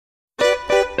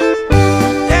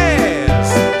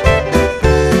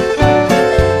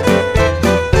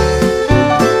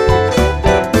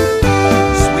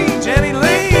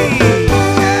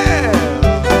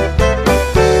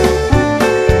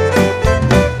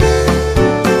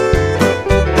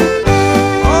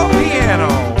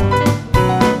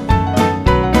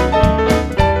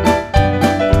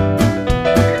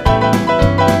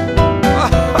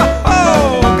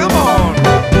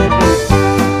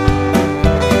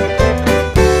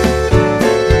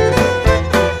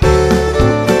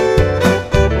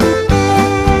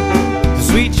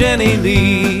Jenny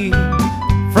Lee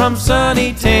from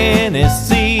sunny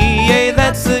Tennessee. Yeah,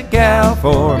 that's the gal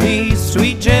for me,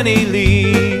 sweet Jenny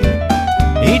Lee.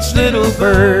 Each little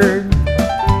bird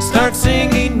starts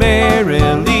singing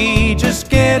merrily,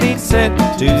 just getting set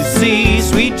to see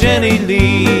sweet Jenny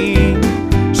Lee.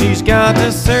 She's got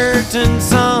a certain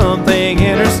something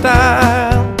in her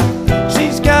style.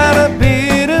 She's got a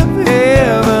bit of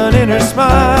heaven in her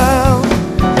smile.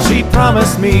 She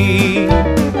promised me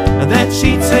that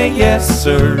she'd say yes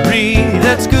sirree.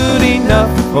 That's good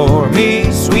enough for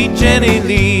me, sweet Jenny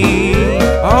Lee.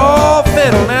 Oh,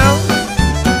 fiddle now.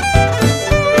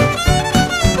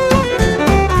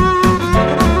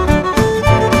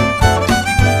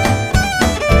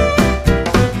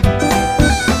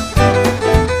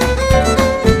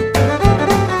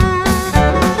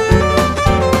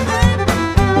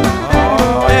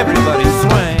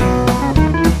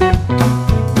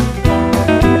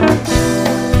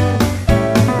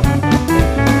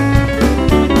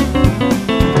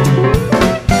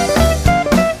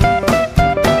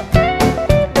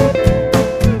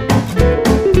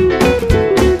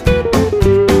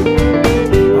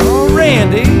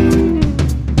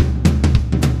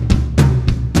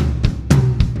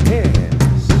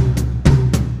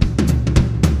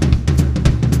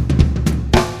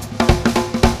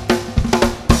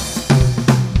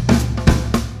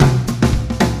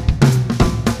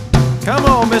 Come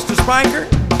on, Mr. Spiker.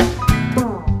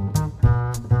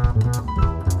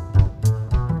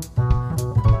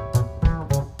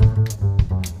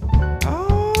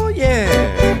 Oh, yeah.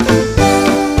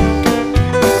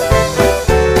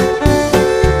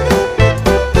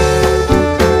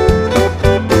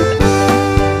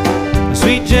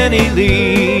 Sweet Jenny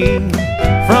Lee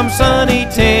from sunny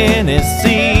Tennessee.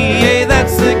 Yeah,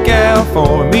 that's the gal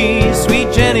for me,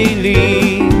 sweet Jenny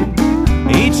Lee.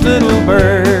 Each little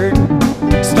bird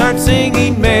starts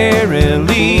singing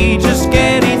merrily, just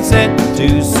getting set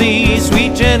to see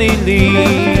sweet Jenny Lee.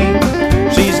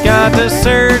 She's got a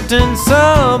certain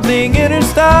something in her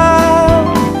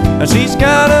style. She's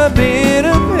got a bit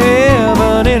of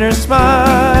heaven in her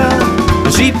smile.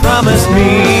 She promised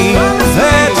me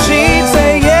that